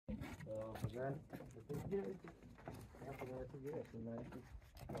then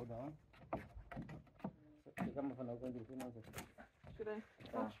go down. Should I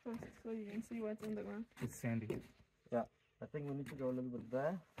touch first so you can see what's in the ground? It's sandy. Yeah, I think we need to go a little bit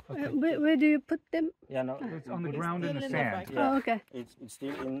there. Okay. Where do you put them? Yeah, no, It's on the ground in the sand. Yeah. Oh, okay. It's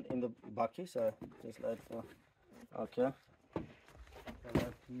still in the bucket, so just like okay. So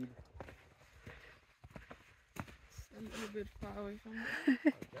let's feed. It's a little bit far away from me.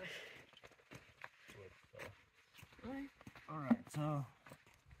 Okay. Alright. Alright, so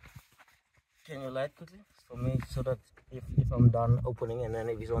can you light quickly for me so that if I'm done opening and then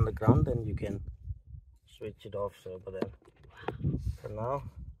if it's on the ground then you can switch it off. So but then for now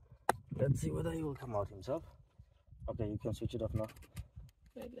let's see whether he will come out himself. Okay, you can switch it off now.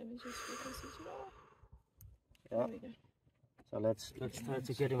 Wait, let me just quickly switch it off. Yeah. There we go. So let's try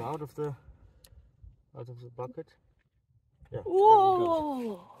to get him out of the bucket. Yeah.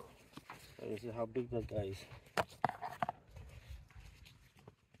 Whoa! So you see how big that guy is.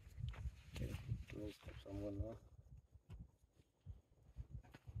 Okay, let's have someone now.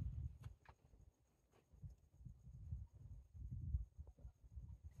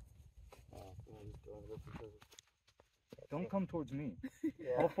 Don't come towards me.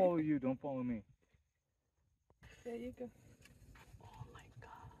 Yeah. I'll follow you, don't follow me. There you go. Oh my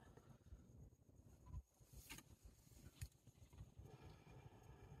god.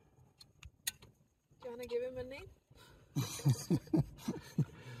 Do you want to give him a name?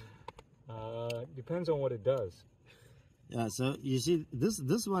 Depends on what it does. Yeah, so you see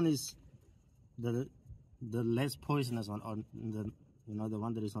this one is the less poisonous one, or the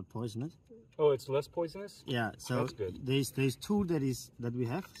one that is not poisonous. Oh, it's less poisonous? Yeah, so that's good. There's two that we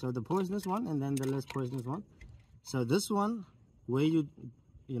have. So the poisonous one and then the less poisonous one. So this one, where you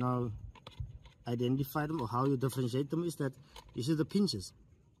identify them or how you differentiate them is that you see the pinches.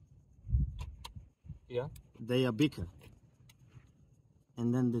 Yeah. They are bigger.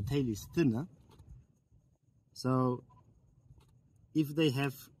 And then the tail is thinner. So if they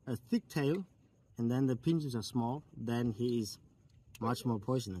have a thick tail and then the pinches are small, then he is much more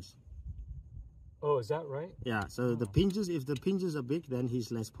poisonous. Oh, is that right? Yeah, so the pinches, if the pinches are big, then he's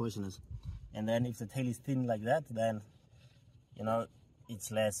less poisonous. And then if the tail is thin like that, then,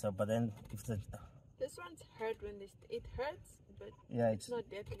 it's less. So, but then if the... This one's hurt when it hurts, but yeah, it's not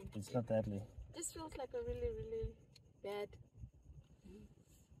deadly. It's not deadly. This feels like a really, really bad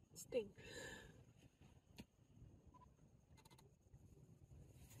sting.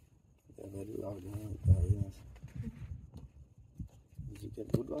 They're very loud, yes. Did you get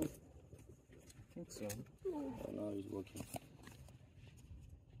a good one? I think so. Oh, now he's working.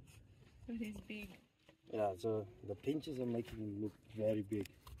 But he's big. Yeah, so the pinches are making him look very big.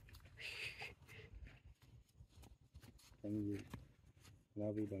 And you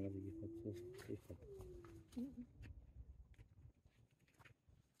now we don't have to give up.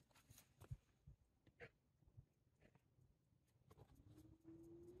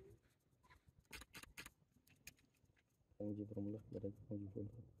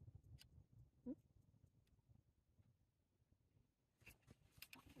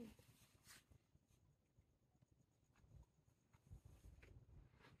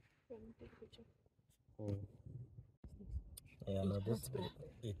 Oh. Yeah, no, this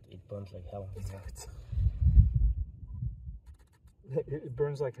it burns like hell. It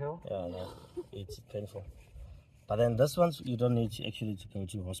burns like hell? Yeah, no, it's painful. But then this one's you don't need to go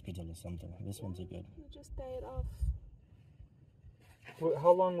to hospital or something. This one's a good. You just tie it off. Well,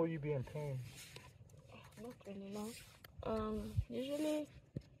 how long will you be in pain? Not really long. Usually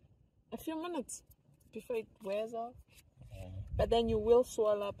a few minutes before it wears off. But then you will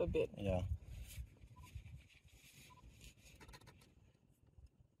swell up a bit. Yeah.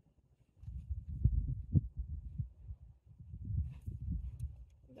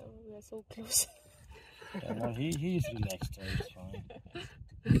 No, we are so close. Yeah, no, he is relaxed, so it's fine.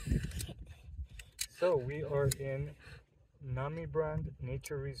 So we are in Namibrand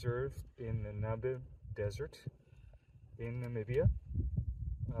Nature Reserve in the Namibia Desert in Namibia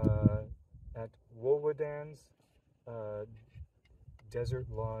at Wolwedans Desert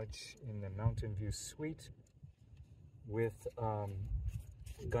Lodge in the Mountain View Suite with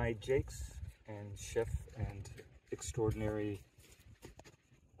guide Jakes and chef and extraordinary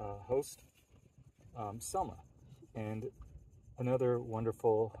host Selma, and another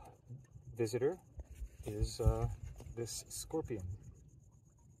wonderful visitor is this scorpion.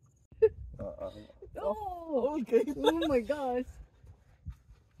 Oh, okay. Oh my gosh.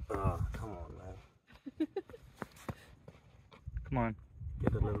 Oh, come on, man. Come on.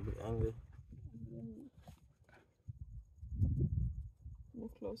 Get a little bit angry.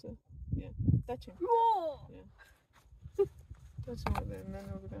 Okay. closer. Yeah, touch him. Whoa! Yeah. Touch him over there and then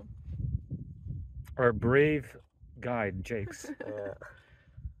over there. Our brave guide, Jakes. Yeah.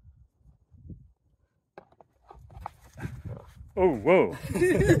 Oh, whoa!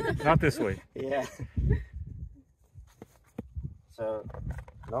 Not this way. Yeah. So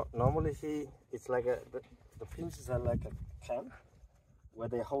normally it's like the pinches are like a clamp where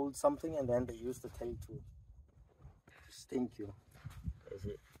they hold something and then they use the tail to stink you. Is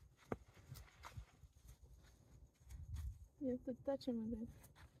it? You have to touch him with it.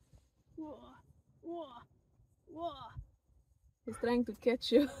 Whoa! Whoa! Whoa! He's trying to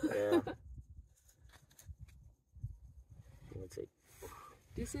catch you. Yeah. Let's see.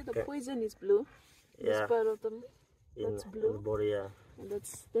 Do you see the Okay. poison is blue? This Yeah. part of them, In, that's in blue. the body, yeah. and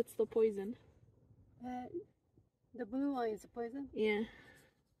that's the poison. The blue one is poison. Yeah.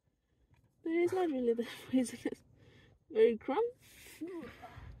 But it's not really that poisonous. Very crumb.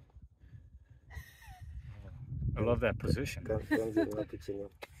 I love that position. Can't get enough picture now.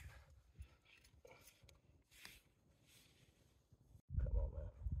 Come on, man.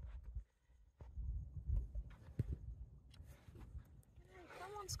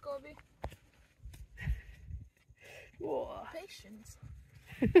 Come on, Scobie. Whoa! Patience.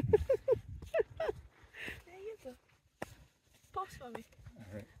 There you go. Pause for me.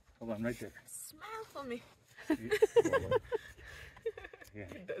 All right, hold on right there. Smile for me. Yeah.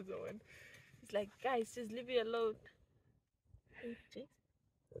 He doesn't want. He's like, guys, just leave me alone. Hey, Jake.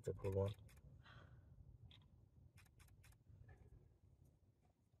 That's a cool one.